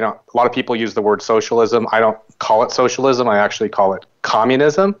 A lot of people use the word socialism. I don't call it socialism. I actually call it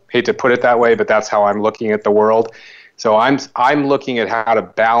communism. Hate to put it that way, but that's how I'm looking at the world. So I'm looking at how to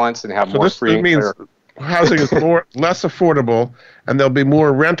balance and have more free and clear. Housing is less affordable, and there'll be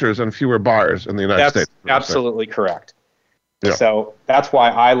more renters and fewer buyers in the United States. Absolutely correct. Yeah. So that's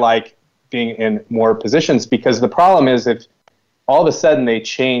why I like being in more positions, because the problem is if all of a sudden they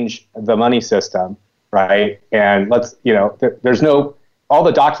change the money system, right? And there's no, all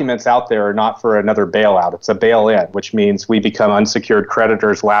the documents out there are not for another bailout. It's a bail-in, which means we become unsecured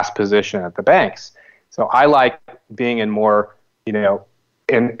creditors, last position at the banks. So I like being in more, in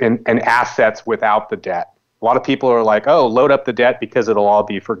assets without the debt. A lot of people are like, oh, load up the debt because it'll all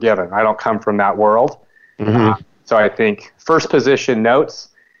be forgiven. I don't come from that world. Mm-hmm. So I think first position notes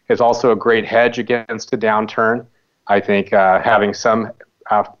is also a great hedge against a downturn. I think having some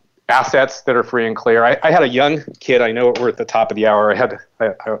assets that are free and clear. I had a young kid. I know we're at the top of the hour.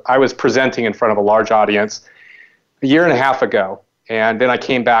 I was presenting in front of a large audience a year and a half ago, and then I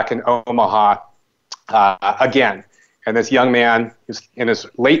came back in Omaha again. And this young man was in his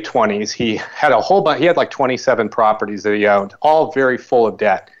late 20s. He had a whole bunch. He had like 27 properties that he owned, all very full of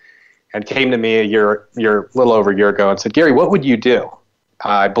debt, and came to me a little over a year ago and said, Gary, what would you do?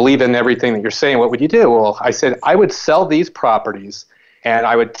 I believe in everything that you're saying. What would you do? Well, I said, I would sell these properties and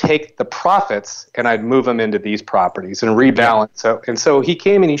I would take the profits and I'd move them into these properties and rebalance. Yeah. So he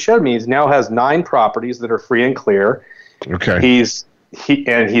came and he showed me he now has 9 properties that are free and clear. Okay. He's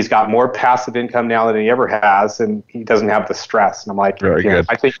got more passive income now than he ever has, and he doesn't have the stress. And I'm like, very good.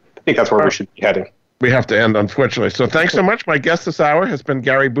 I think that's where we should be heading. We have to end, unfortunately. So thanks so much. My guest this hour has been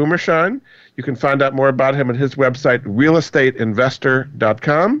Gary Boomershine. You can find out more about him at his website,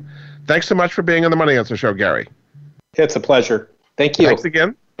 realestateinvestor.com. Thanks so much for being on the Money Answer Show, Gary. It's a pleasure. Thank you. Thanks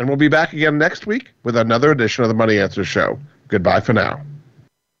again. And we'll be back again next week with another edition of the Money Answer Show. Goodbye for now.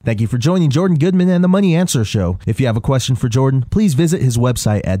 Thank you for joining Jordan Goodman and the Money Answer Show. If you have a question for Jordan, please visit his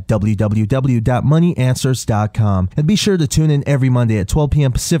website at www.moneyanswers.com. And be sure to tune in every Monday at 12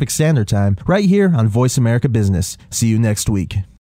 p.m. Pacific Standard Time right here on Voice America Business. See you next week.